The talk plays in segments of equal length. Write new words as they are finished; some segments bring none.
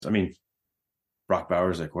I mean, Brock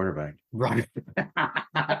Bowers at quarterback. Right.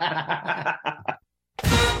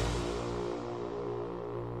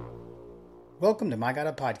 Welcome to My God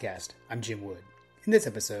a Podcast. I'm Jim Wood. In this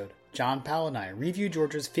episode, John Powell and I review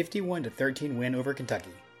Georgia's 51-13 win over Kentucky.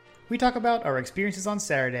 We talk about our experiences on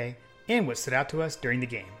Saturday and what stood out to us during the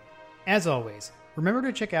game. As always, remember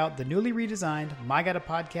to check out the newly redesigned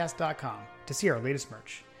MyGottaPodcast.com to see our latest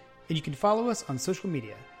merch. And you can follow us on social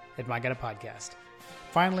media at My God a Podcast.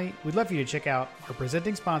 Finally, we'd love for you to check out our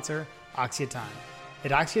presenting sponsor, Oxia Time,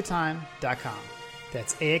 at oxiatime.com.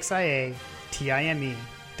 That's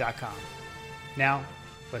AXIATIME.com. Now,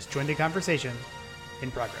 let's join the conversation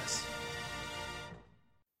in progress.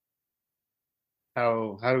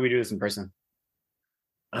 How do we do this in person?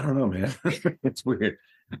 I don't know, man. It's weird.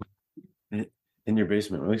 In your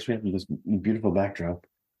basement, at least we have this beautiful backdrop.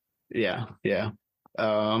 Yeah.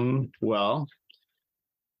 Well,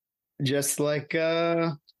 just like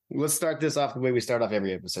let's start this off the way we start off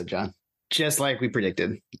every episode, John. Just like we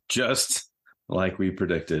predicted. Just like we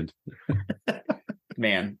predicted.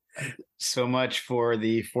 Man, so much for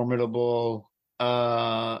the formidable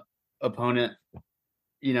opponent,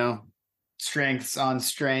 strengths on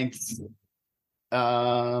strengths.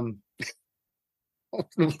 Like,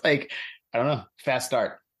 I don't know, fast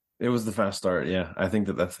start. It was the fast start, yeah. I think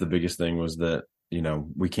that's the biggest thing was that,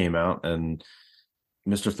 we came out and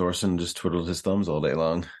Mr. Thorson just twiddled his thumbs all day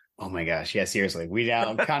long. Oh my gosh. Yeah, seriously. We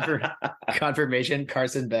now confirmation.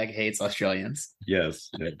 Carson Beck hates Australians. Yes.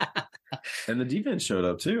 And the defense showed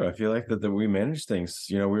up too. I feel like that we managed things.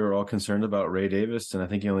 We were all concerned about Ray Davis, and I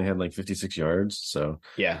think he only had like 56 yards. So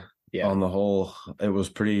yeah. On the whole, it was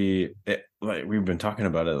pretty. Like we've been talking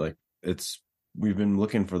about it. Like we've been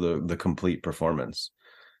looking for the complete performance,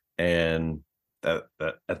 and that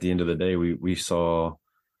at the end of the day, we saw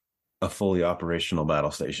a fully operational battle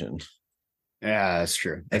station. Yeah, that's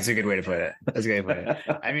true. That's a good way to put it.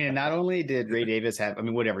 I mean, not only did Ray Davis have,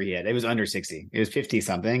 whatever he had, it was under 60. It was 50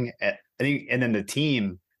 something. I think, and then the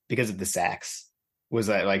team, because of the sacks, was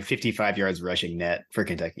like 55 yards rushing net for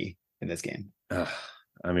Kentucky in this game.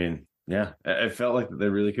 Yeah, it felt like they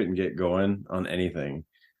really couldn't get going on anything.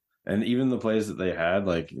 And even the plays that they had,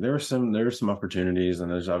 like there were some opportunities,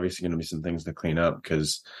 and there's obviously going to be some things to clean up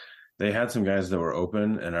because they had some guys that were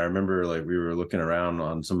open, and I remember like we were looking around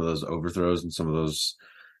on some of those overthrows and some of those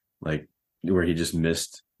like where he just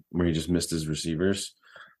missed his receivers.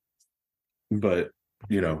 But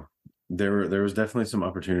there was definitely some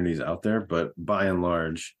opportunities out there, but by and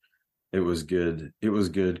large, it was good. It was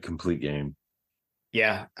good, complete game.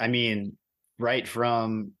 Yeah, right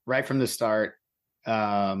from the start,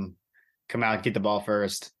 come out, get the ball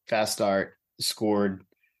first, fast start, scored.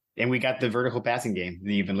 And we got the vertical passing game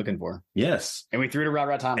that you've been looking for. Yes. And we threw to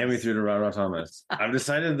Ra Thomas. I've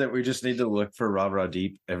decided that we just need to look for Ra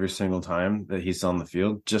deep every single time that he's on the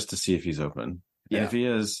field just to see if he's open. Yeah. And if he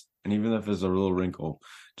is, and even if there's a little wrinkle,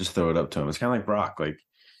 just throw it up to him. It's kind of like Brock. Like,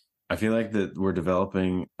 I feel like that we're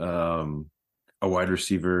developing a wide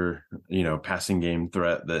receiver, passing game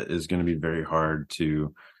threat that is going to be very hard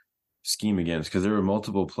to scheme against because there were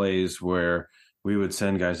multiple plays where we would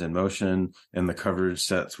send guys in motion and the coverage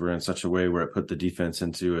sets were in such a way where it put the defense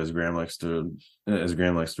into, as Graham likes to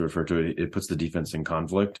refer to it, it puts the defense in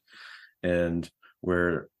conflict. And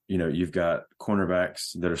where, you've got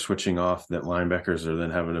cornerbacks that are switching off that linebackers are then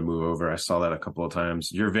having to move over. I saw that a couple of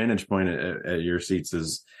times. Your vantage point at your seats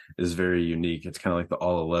is very unique. It's kind of like the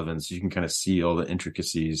all 11. So you can kind of see all the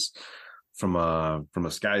intricacies from a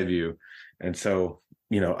sky view. And so,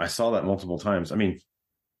 I saw that multiple times.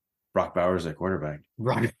 Brock Bowers at quarterback.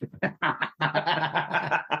 Right.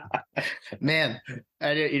 Man,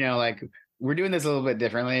 I did, we're doing this a little bit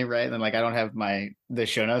differently, right? And I don't have the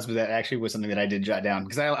show notes, but that actually was something that I did jot down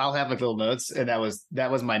because I'll have little notes, and that was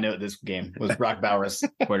my note this game was Brock Bowers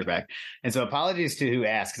quarterback. And so apologies to who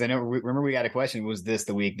asked because I know remember we got a question, was this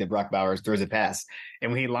the week that Brock Bowers throws a pass?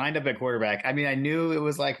 And when he lined up at quarterback, I knew it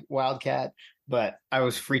was like Wildcat, but I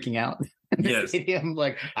was freaking out. Yes. I'm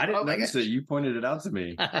like, I didn't notice it. You pointed it out to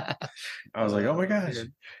me. I was like, oh my gosh.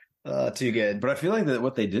 Too good. But I feel like that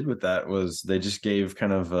what they did with that was they just gave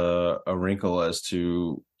kind of a wrinkle as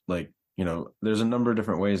to there's a number of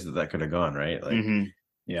different ways that could have gone, right?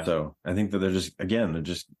 Yeah. So I think that they're just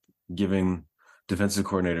giving defensive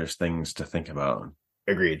coordinators things to think about.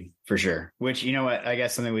 Agreed, for sure. Which, you know what, I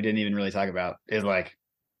guess something we didn't even really talk about is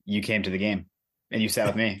you came to the game. And you sat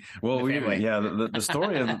with me. Well, the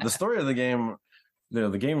story of the game, the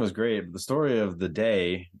game was great. But the story of the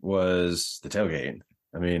day was the tailgate.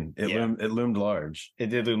 It loomed large. It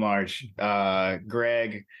did loom large.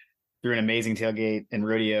 Greg threw an amazing tailgate in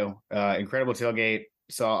rodeo, incredible tailgate.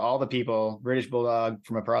 saw all the people, British Bulldog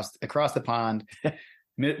from across the pond,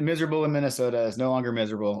 miserable in Minnesota, is no longer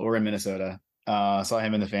miserable or in Minnesota. Saw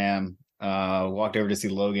him in the fam. Walked over to see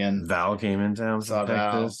Logan. Val came in town. Saw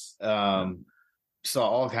Texas. Val. Saw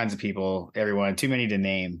all kinds of people, everyone, too many to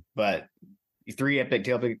name, but 3 epic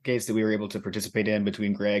tailgates that we were able to participate in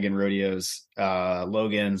between Greg and Rodeos,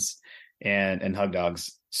 Logan's, and Hug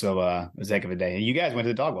Dogs. So it was a heck of a day. And you guys went to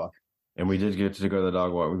the dog walk. And we did get to go to the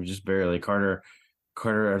dog walk. We just barely. Carter,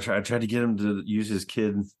 I tried to get him to use his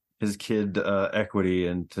kid equity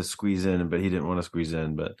and to squeeze in, but he didn't want to squeeze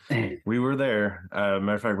in. But we were there.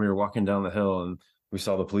 Matter of fact, we were walking down the hill and we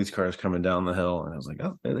saw the police cars coming down the hill, and I was like,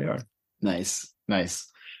 "Oh, there they are." Nice.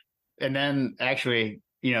 And then actually,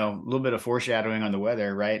 a little bit of foreshadowing on the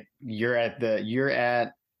weather, right? You're at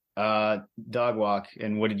dog walk,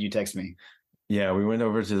 and what did you text me? Yeah, we went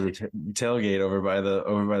over to the tailgate over by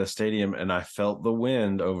the stadium, and I felt the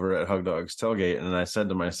wind over at Hug Dog's tailgate, and I said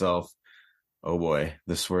to myself, "Oh boy,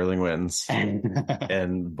 the swirling winds,"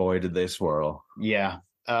 and boy, did they swirl. Yeah,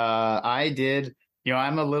 I did.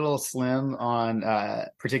 I'm a little slim on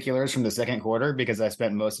particulars from the second quarter because I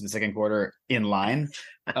spent most of the second quarter in line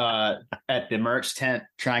at the merch tent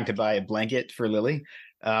trying to buy a blanket for Lily,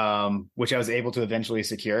 which I was able to eventually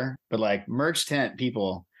secure. But like merch tent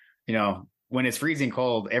people, when it's freezing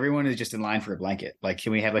cold, everyone is just in line for a blanket. Like,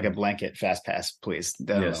 can we have like a blanket fast pass, please?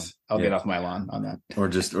 Yes. I'll get off my lawn on that. Or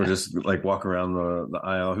just like walk around the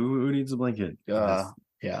aisle. Who needs a blanket? Yeah.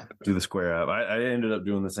 Do the square app. I ended up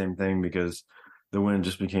doing the same thing because the wind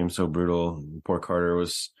just became so brutal. Poor Carter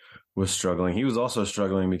was struggling. He was also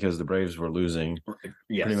struggling because the Braves were losing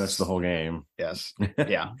pretty much the whole game. Yes.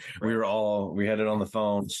 Yeah. We had it on the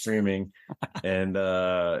phone streaming, and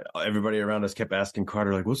everybody around us kept asking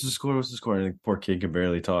Carter, like, what's the score? And the poor kid could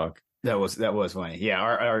barely talk. That was funny. Yeah.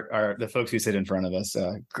 Our the folks who sit in front of us,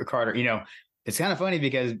 Carter, it's kind of funny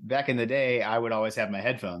because back in the day, I would always have my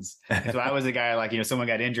headphones. So I was a guy like, someone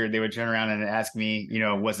got injured, they would turn around and ask me,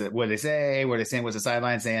 what did they say? What are they saying? What's the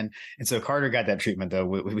sideline saying? And so Carter got that treatment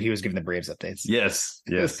though. He was giving the Braves updates. Yes.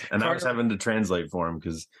 And I was having to translate for him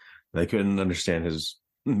because they couldn't understand his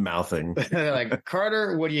mouthing. They're like,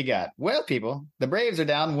 Carter, what do you got? Well, people, the Braves are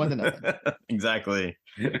down 1-0. Exactly.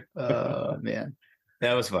 Oh man.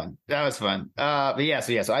 That was fun. But yeah,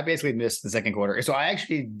 so I basically missed the second quarter. So I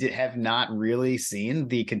actually have not really seen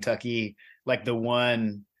the Kentucky, like the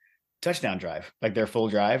one touchdown drive, like their full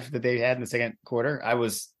drive that they had in the second quarter. I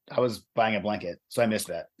was buying a blanket, so I missed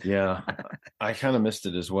that. Yeah, I kind of missed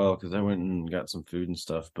it as well because I went and got some food and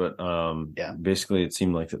stuff. But basically it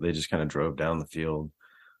seemed like that they just kind of drove down the field.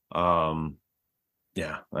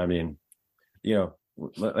 Yeah, I mean,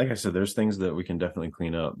 like I said, there's things that we can definitely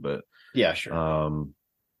clean up, but yeah, sure.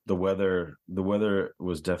 The weather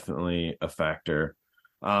was definitely a factor.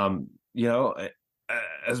 As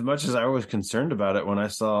much as I was concerned about it when I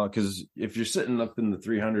saw, because if you're sitting up in the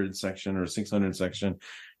 300 section or 600 section,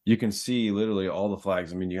 you can see literally all the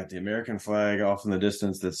flags. I mean, you got the American flag off in the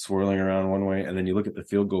distance that's swirling around one way, and then you look at the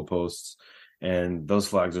field goal posts, and those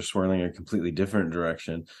flags are swirling in a completely different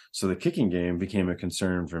direction. So the kicking game became a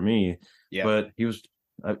concern for me. Yeah. But he was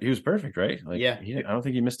perfect, right? Like, I don't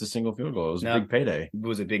think he missed a single field goal. It was a big payday. It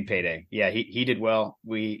was a big payday. Yeah, he did well.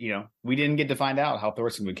 We didn't get to find out how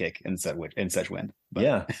Thorson would kick in such wind. But.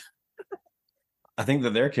 Yeah, I think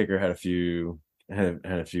that their kicker had a few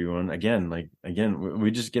on. Again,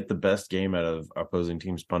 we just get the best game out of opposing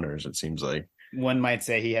teams' punters. It seems like one might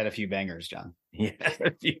say he had a few bangers, John. He had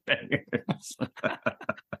a few bangers.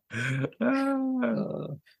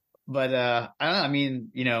 But I don't know. I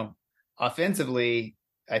mean, offensively,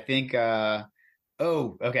 I think.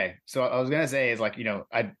 Okay. So I was gonna say is like,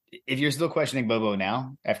 if you're still questioning Bobo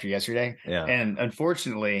now after yesterday, and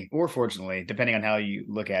unfortunately or fortunately, depending on how you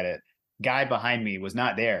look at it, guy behind me was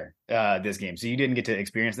not there this game, so you didn't get to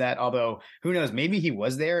experience that. Although who knows, maybe he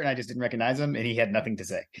was there and I just didn't recognize him and he had nothing to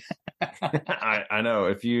say. I know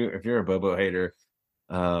if you're a Bobo hater,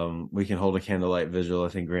 we can hold a candlelight vigil. I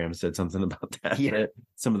think Graham said something about that. Yeah. That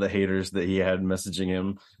some of the haters that he had messaging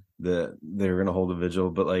him that they were going to hold a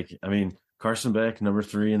vigil. But like, I mean, Carson Beck, number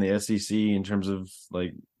 3 in the SEC in terms of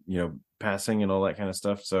like, passing and all that kind of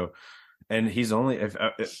stuff. So, and he's only,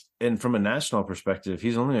 and from a national perspective,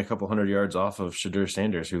 he's only a couple hundred yards off of Shadur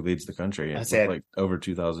Sanders, who leads the country. It's like over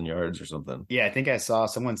 2,000 yards or something. Yeah, I think I saw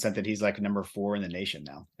someone said that he's like number 4 in the nation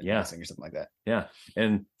now. Passing or something like that. Yeah,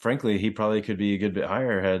 and frankly, he probably could be a good bit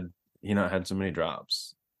higher had he not had so many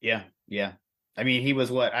drops. Yeah. I mean, he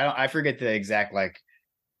was what? I forget the exact like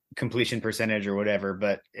completion percentage or whatever,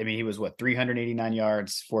 but I mean, he was what, 389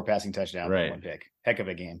 yards, 4 passing touchdowns, right. 1 pick. Heck of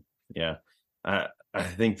a game. Yeah. I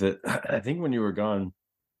think when you were gone,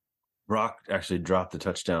 Brock actually dropped the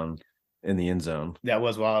touchdown in the end zone. That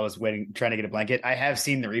was while I was trying to get a blanket. I have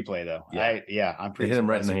seen the replay though. I'm They pretty hit him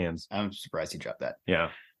right in surprised the hands. I'm surprised he dropped that. Yeah.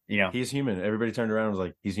 He's human. Everybody turned around and was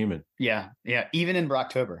like, he's human. Yeah. Even in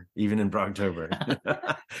Brocktober. Even in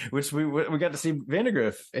Brocktober. Which we got to see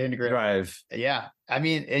Vandegrift drive. Yeah. I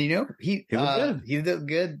mean, and he looked good. He looked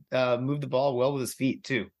good. Moved the ball well with his feet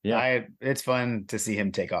too. Yeah. It's fun to see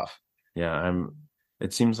him take off. Yeah.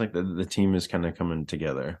 It seems like the team is kind of coming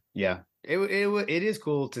together. Yeah. It is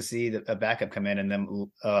cool to see a backup come in and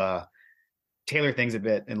then tailor things a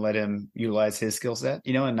bit and let him utilize his skill set,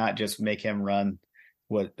 and not just make him run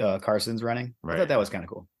what Carson's running. Right. I thought that was kind of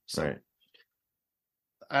cool. So, right.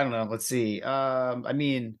 I don't know. Let's see. I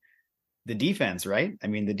mean, the defense, right? I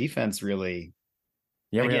mean, the defense really.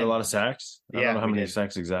 Yeah, we had a lot of sacks. I don't know how many did.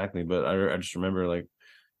 sacks exactly, but I just remember like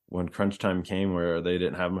when crunch time came where they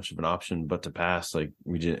didn't have much of an option but to pass, like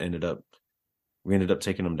we ended up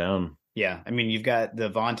taking them down. Yeah. I mean, you've got the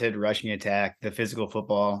vaunted rushing attack, the physical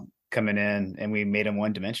football coming in, and we made them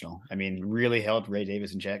one dimensional. I mean, really held Ray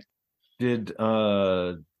Davis in check. Did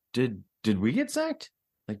we get sacked?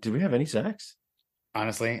 Like, did we have any sacks?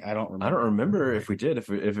 Honestly, I don't remember. I don't remember if we did. If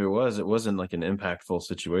it wasn't like an impactful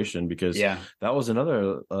situation because that was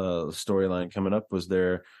another storyline coming up.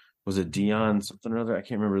 Was it Deion something or other? I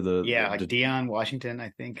can't remember Deion Washington,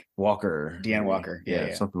 I think. Walker. Deion Walker.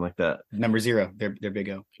 Yeah, something like that. Number 0, their big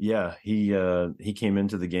O. Yeah, he came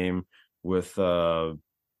into the game with a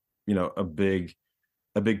big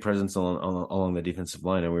presence along the defensive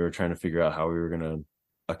line, and we were trying to figure out how we were going to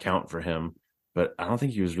account for him. But I don't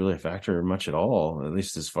think he was really a factor much at all, at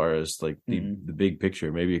least as far as like the big picture.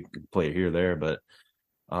 Maybe you could play here or there, but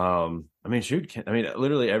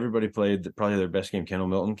literally everybody played probably their best game. Kendall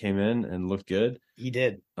Milton came in and looked good. He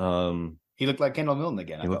did. He looked like Kendall Milton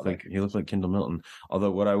again. He looked like Kendall Milton.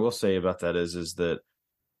 Although what I will say about that is that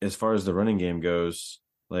as far as the running game goes,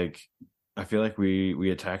 like I feel like we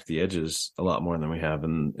attacked the edges a lot more than we have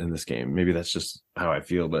in this game. Maybe that's just how I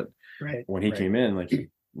feel, but when he came in, like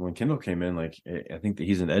when Kendall came in, like I think that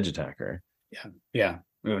he's an edge attacker. Yeah.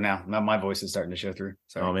 Now my voice is starting to show through.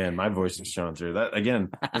 Sorry. Oh man, my voice is showing through. That again,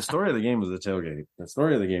 the story of the game was the tailgate.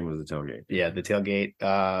 Yeah, the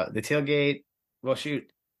tailgate. Well, shoot,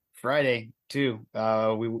 Friday too.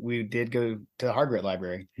 We did go to the Hard Grit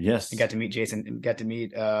Library. Yes, and got to meet Jason. Got to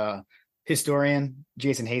meet historian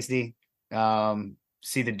Jason Hasty.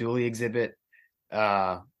 See the Dooley exhibit.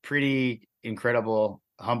 Pretty incredible.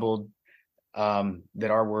 Humbled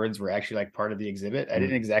that our words were actually like part of the exhibit. I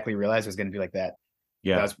didn't exactly realize it was going to be like that.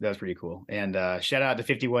 Yeah, that was pretty cool. And shout out to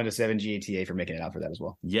 51-7 GATA for making it out for that as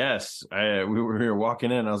well. Yes, we were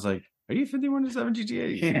walking in. I was like, "Are you 51-7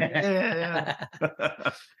 GATA?" Yeah.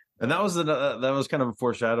 And that was kind of a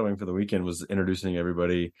foreshadowing for the weekend, was introducing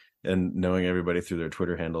everybody and knowing everybody through their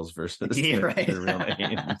Twitter handles versus their real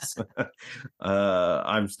names.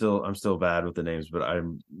 I'm still bad with the names, but I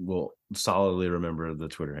will solidly remember the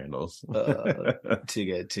Twitter handles.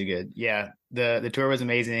 Too good. Yeah, the tour was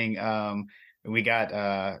amazing. We got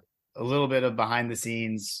a little bit of behind the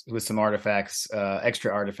scenes with some artifacts,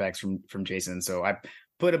 extra artifacts from Jason. So I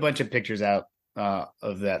put a bunch of pictures out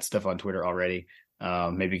of that stuff on Twitter already.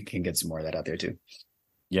 Maybe you can get some more of that out there too.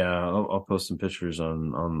 Yeah, I'll post some pictures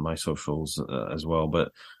on my socials as well.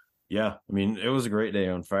 But yeah, I mean, it was a great day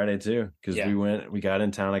on Friday too, because we got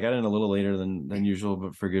in town. I got in a little later than usual,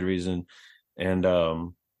 but for good reason. And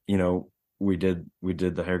we did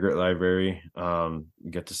the Hard Grit Library.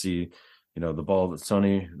 We got to see the ball that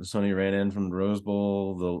Sonny ran in from the Rose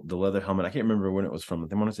Bowl, the leather helmet. I can't remember when it was from.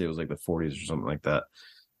 I want to say it was like the 40s or something like that.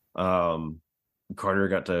 Carter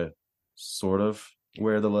got to sort of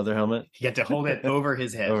wear the leather helmet. He got to hold it over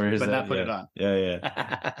his head, not put it on.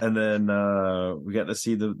 Yeah. And then we got to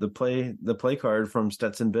see the play card from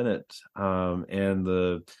Stetson Bennett, and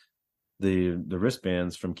the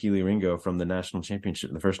wristbands from Keely Ringo from the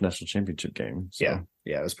first national championship game. So,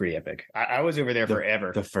 yeah, it was pretty epic. I was over there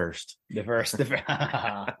forever. The first.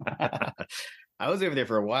 I was over there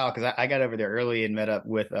for a while because I got over there early and met up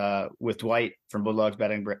with Dwight from Bulldogs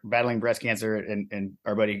battling breast cancer and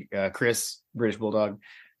our buddy Chris, British Bulldog.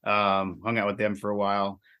 Hung out with them for a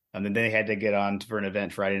while, and then they had to get on for an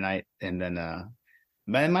event Friday night, and then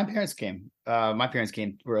my parents came.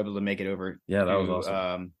 Were able to make it over. Yeah, that was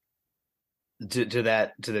awesome. To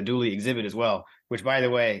the Dooley exhibit as well, which by the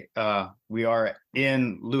way, we are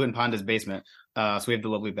in Lou and Panda's basement. So we have the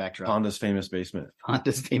lovely backdrop. Panda's famous basement. So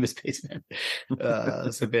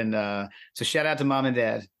shout out to Mom and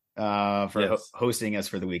Dad for hosting us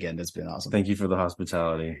for the weekend. It's been awesome. Thank you for the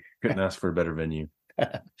hospitality. Couldn't ask for a better venue.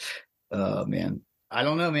 Oh man. I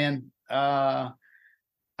don't know, man.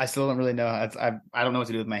 I I still don't really know. I don't know what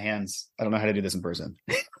to do with my hands. I don't know how to do this in person.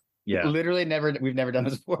 Yeah, Literally we've never done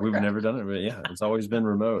this before. we've never done it, but yeah, it's always been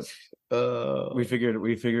remote. We figured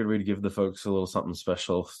we'd give the folks a little something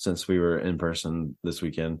special since we were in person this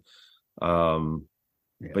weekend.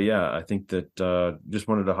 But yeah, I think that just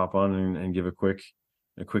wanted to hop on and give a quick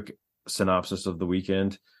synopsis of the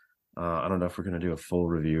weekend. I don't know if we're going to do a full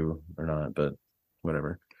review or not, but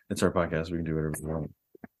whatever. It's our podcast. We can do whatever we want.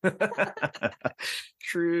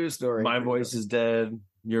 True story. My voice is dead.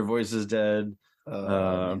 Your voice is dead.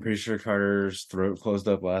 I'm pretty sure Carter's throat closed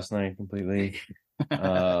up last night completely.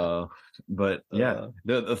 But yeah,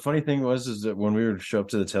 the funny thing is that when we would show up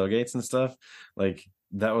to the tailgates and stuff, like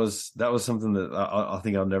that was something that I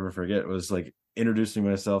think I'll never forget. It was like introducing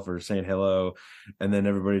myself or saying hello, and then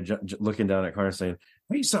everybody looking down at Carter saying,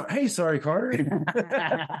 "Hey, sorry, Carter."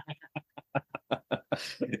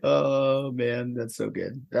 Oh man, that's so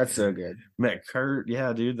good. That's so good. Man, Kurt,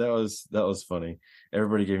 yeah, dude, that was funny.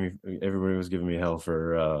 Everybody was giving me hell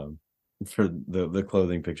for the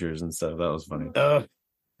clothing pictures and stuff. That was funny.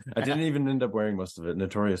 I didn't even end up wearing most of it.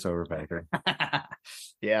 Notorious overpacker.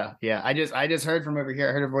 Yeah. I just heard from over here.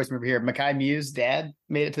 I heard a voice from over here. Mackay Mew's dad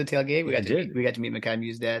made it to the tailgate. We got to meet Mackay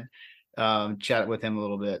Mew's dad. Chat with him a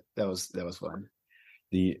little bit. That was fun.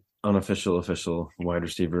 The unofficial official wide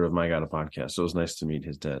receiver of My God, a Podcast. So it was nice to meet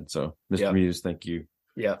his dad. So Mr. Muse, thank you.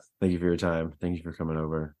 Yeah. Thank you for your time. Thank you for coming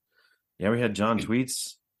over. Yeah, we had John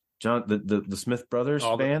Tweets. John, the Smith Brothers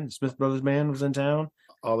band. Smith Brothers band was in town.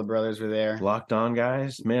 All the brothers were there. Locked On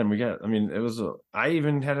guys. Man, I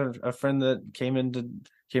even had a friend that came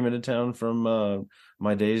into town from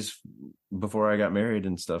my days before I got married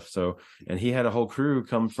and stuff. So, and he had a whole crew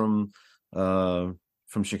come from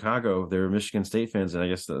Chicago. They were Michigan State fans, and I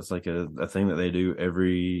guess that's like a thing that they do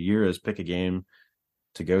every year is pick a game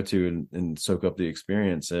to go to and soak up the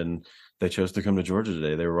experience. And they chose to come to Georgia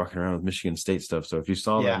today. They were walking around with Michigan State stuff. So if you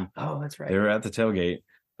saw them, that's right. They were at the tailgate.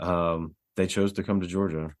 They chose to come to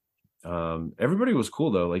Georgia. Everybody was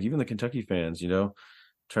cool though. Like even the Kentucky fans,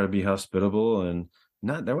 try to be hospitable and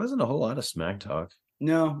there wasn't a whole lot of smack talk.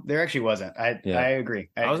 No, there actually wasn't. I agree.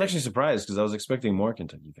 I was actually surprised because I was expecting more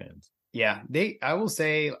Kentucky fans. Yeah, I will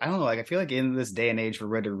say, I don't know, like I feel like in this day and age, for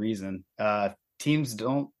whatever reason, teams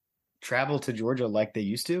don't travel to Georgia like they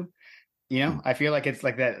used to. I feel like it's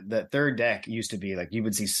like that third deck used to be like you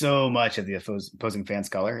would see so much of the opposing fans'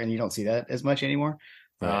 color, and you don't see that as much anymore.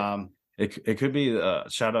 Right. It could be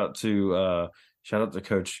shout out to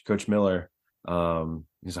Coach Miller.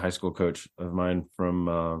 He's a high school coach of mine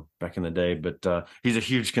from back in the day, but he's a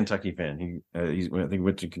huge Kentucky fan. I think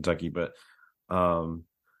went to Kentucky, but I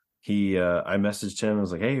messaged him. I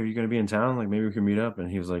was like, "Hey, are you going to be in town? Like maybe we can meet up."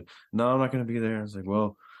 And he was like, "No, I'm not going to be there." I was like,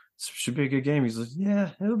 "Well, it should be a good game." He's like,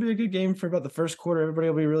 "Yeah, it'll be a good game for about the first quarter. Everybody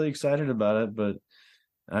will be really excited about it, but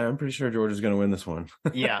I'm pretty sure Georgia's going to win this one."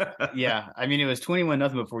 Yeah. I mean, it was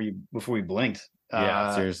 21-0 before we blinked.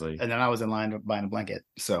 Yeah, seriously. And then I was in line buying a blanket,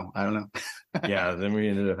 so I don't know. Yeah, then we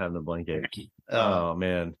ended up having a blanket. Oh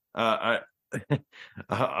man, I'll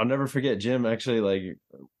never forget Jim. Actually, like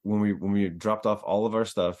when we dropped off all of our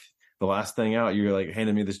stuff, the last thing out, you were like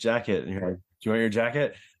handing me this jacket, and you're like, "Do you want your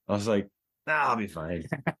jacket?" I was like, "Nah, I'll be fine."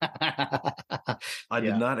 I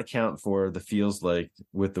did not account for the feels like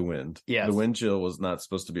with the wind. Yeah, the wind chill was not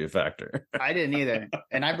supposed to be a factor. I didn't either,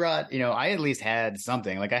 and I brought, I at least had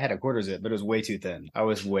something. Like I had a quarter zip, but it was way too thin. I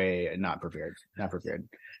was way not prepared.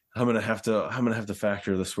 I'm gonna have to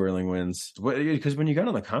factor the swirling winds because when you got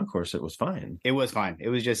on the concourse, it was fine. It was fine. It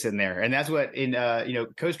was just sitting there, and that's what in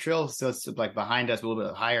Coach Trill, so it's like behind us a little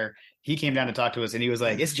bit higher. He came down to talk to us, and he was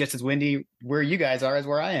like, "It's just as windy where you guys are as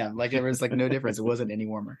where I am. Like there was like no difference. It wasn't any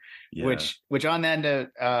warmer." Yeah. Which on that note,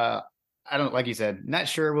 I don't, like you said, not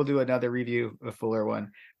sure we'll do another review, a fuller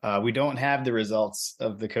one. We don't have the results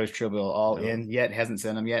of the Coach Trill bill all in yet. Hasn't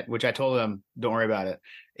sent them yet. Which I told him, don't worry about it.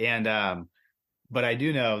 And but I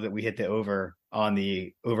do know that we hit the over on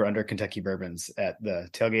the over under Kentucky bourbons at the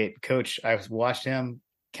tailgate. Coach, I watched him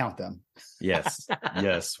count them. Yes.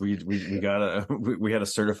 We had a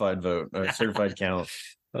certified vote, a certified count.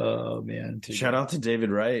 Oh man. Shout out to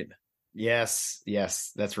David Wright. Yes,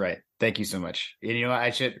 that's right. Thank you so much. And I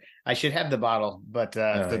should have the bottle, but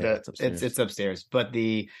it's upstairs. But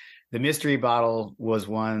the mystery bottle was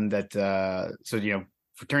one that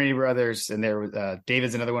fraternity brothers, and there was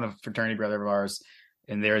David's another one of fraternity brother of ours,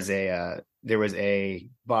 and there was a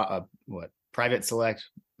private select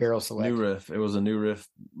barrel select New Riff. It was a New Riff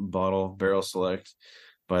bottle barrel select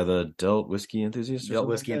by the Delt Whiskey Enthusiast.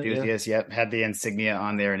 Yep, had the insignia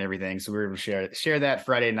on there and everything. So we were able to share that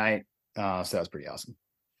Friday night. So that was pretty awesome.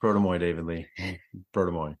 Protomoy, David Lee.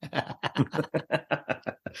 Protomoy.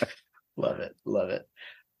 Love it.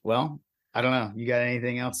 Well, I don't know. You got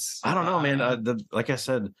anything else? I don't know, man. Like I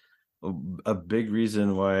said, a big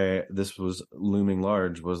reason why this was looming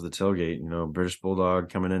large was the tailgate. You know, British Bulldog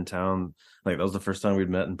coming in town. Like that was the first time we'd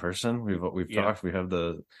met in person. We've talked. We have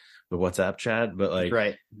the WhatsApp chat, but like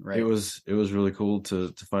right. it was really cool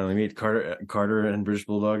to finally meet. Carter and British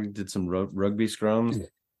Bulldog did some rugby scrums.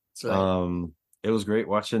 That's right. It was great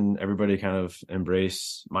watching everybody kind of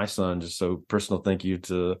embrace my son. Just so personal thank you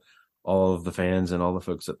to all of the fans and all the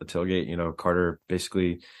folks at the tailgate. You know, Carter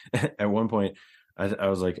basically at one point I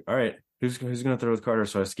was like, all right, who's going to throw with Carter?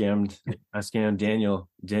 So I scammed Daniel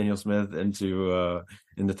Smith into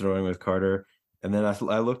throwing with Carter. And then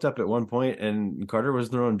I looked up at one point and Carter was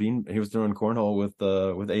throwing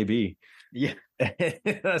cornhole with AB. Yeah.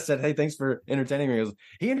 I said, hey, thanks for entertaining me.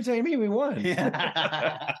 He entertained me. We won.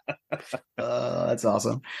 That's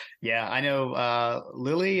awesome. Yeah, I know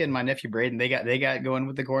Lily and my nephew Braden, they got going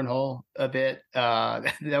with the cornhole a bit.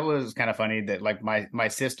 That was kind of funny that like my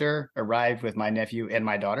sister arrived with my nephew and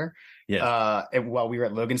my daughter. Yeah. While we were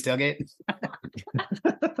at Logan's tailgate.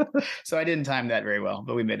 So I didn't time that very well,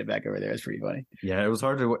 but we made it back over there. It's pretty funny. Yeah, it was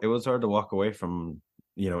hard to walk away from,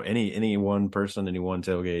 you know, any one person, any one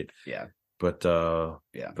tailgate. Yeah. But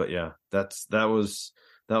yeah, that was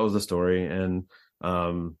the story. And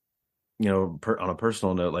you know, on a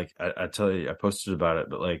personal note, like I tell you, I posted about it,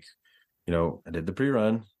 but like, you know, I did the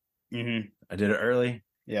pre-run. Mm-hmm. I did it early.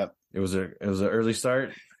 Yep. It was an early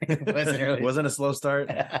start. It wasn't a slow start.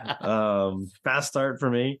 Fast start for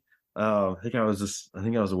me. I think I was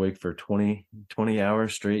awake for 20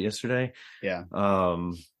 hours straight yesterday. Yeah.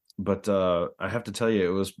 But I have to tell you,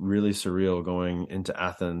 it was really surreal going into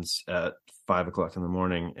Athens at 5 o'clock in the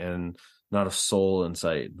morning and not a soul in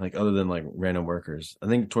sight, like other than like random workers. I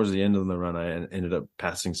think towards the end of the run, I ended up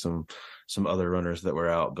passing some other runners that were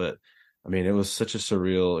out. But I mean, it was such a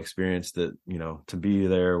surreal experience that, you know, to be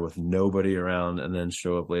there with nobody around and then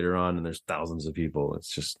show up later on and there's thousands of people.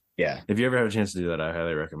 It's just, yeah. If you ever have a chance to do that, I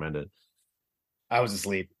highly recommend it. I was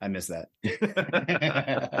asleep. I missed that.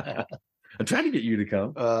 I'm trying to get you to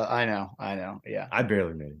come. I know. Yeah. I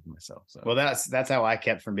barely made it myself. So. Well, that's how I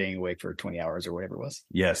kept from being awake for 20 hours or whatever it was.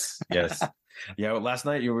 Yes. Yeah. Well, last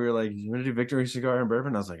night we were like, you want to do Victory Cigar and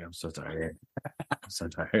Bourbon? I was like, I'm so tired.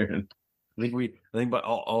 I think, but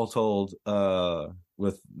all told,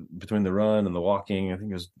 with between the run and the walking, I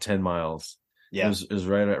think it was 10 miles. Yeah. It was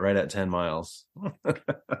right at 10 miles.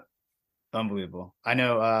 Unbelievable. I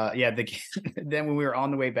know. Then when we were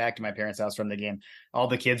on the way back to my parents' house from the game, all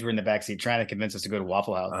the kids were in the backseat trying to convince us to go to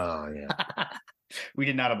Waffle House. Oh yeah. We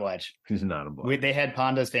did not oblige. They had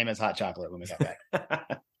Panda's famous hot chocolate when we got back.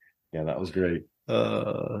 Yeah, that was great.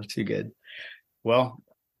 Too good. Well,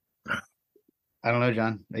 I don't know,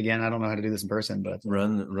 John. Again, I don't know how to do this in person, but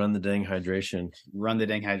run the dang hydration. Run the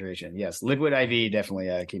dang hydration. Yes, Liquid IV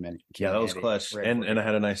definitely came in. Yeah, that was clutch. Right, and I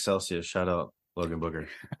had a nice Celsius. Shout out Logan Booker.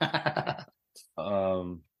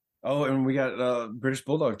 And we got British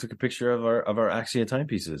Bulldog took a picture of our Axia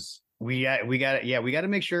timepieces. We got it. Yeah, we got to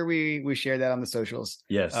make sure we share that on the socials.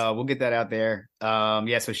 Yes, we'll get that out there.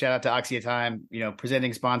 So shout out to Axia Time, you know,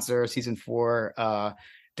 presenting sponsor season 4.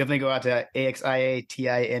 Definitely go out to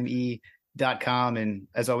AXIATIME.com, and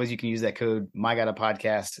as always, you can use that code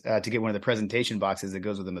MyGottaPodcast to get one of the presentation boxes that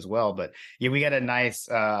goes with them as well. But yeah, we got a nice.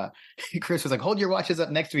 Chris was like, "Hold your watches up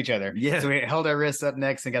next to each other." Yeah, so we held our wrists up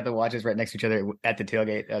next and got the watches right next to each other at the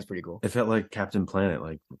tailgate. That was pretty cool. It felt like Captain Planet,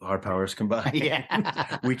 like our powers combined.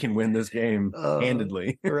 Yeah, we can win this game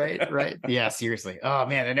handedly. Right. Yeah, seriously. Oh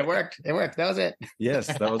man, and it worked. That was it. Yes,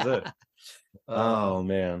 that was it. Oh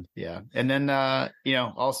man, yeah. And then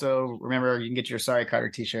also remember you can get your Sorry Carter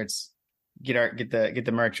t-shirts. Get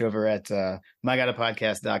the merch over at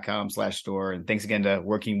mygottapodcast.com/store. And thanks again to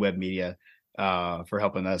Working Web Media for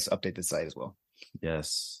helping us update the site as well.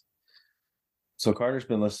 Yes. So Carter's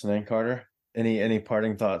been listening. Carter, any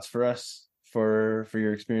parting thoughts for us for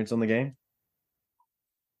your experience on the game?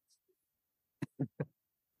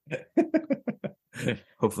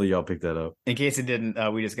 Hopefully y'all picked that up. In case it didn't,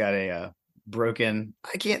 we just got a broken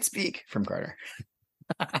I can't speak from Carter.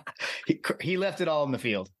 He left it all in the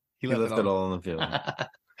field. He left it all on the field.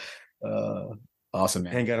 Awesome,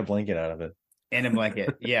 man. And got a blanket out of it. And a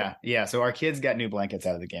blanket. Yeah. So our kids got new blankets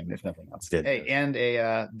out of the game, if nothing else. And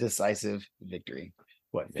a decisive victory.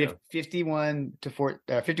 What? Yeah. 51 to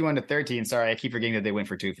 13. Sorry, I keep forgetting that they went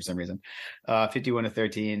for 2 for some reason. 51 to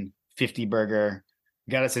 13, 50 burger.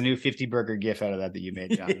 Got us a new 50 burger gift out of that you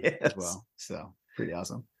made, John, as well. So pretty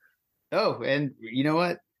awesome. Oh, and you know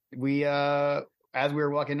what? We as we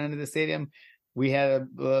were walking into the stadium, we had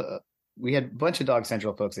a bunch of Dog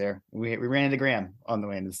Central folks there. We ran into Graham on the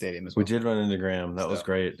way into the stadium as well. We did run into Graham. That was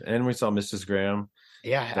great. And we saw Mrs. Graham.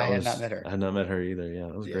 Yeah, I had not met her. I had not met her either. Yeah,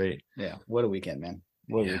 it was great. Yeah, what a weekend, man.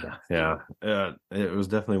 What a weekend. Yeah. It was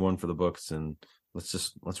definitely one for the books, and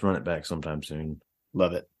let's run it back sometime soon.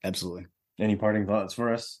 Love it. Absolutely. Any parting thoughts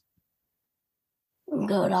for us?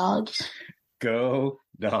 Go Dogs. Go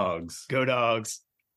Dogs. Go Dogs.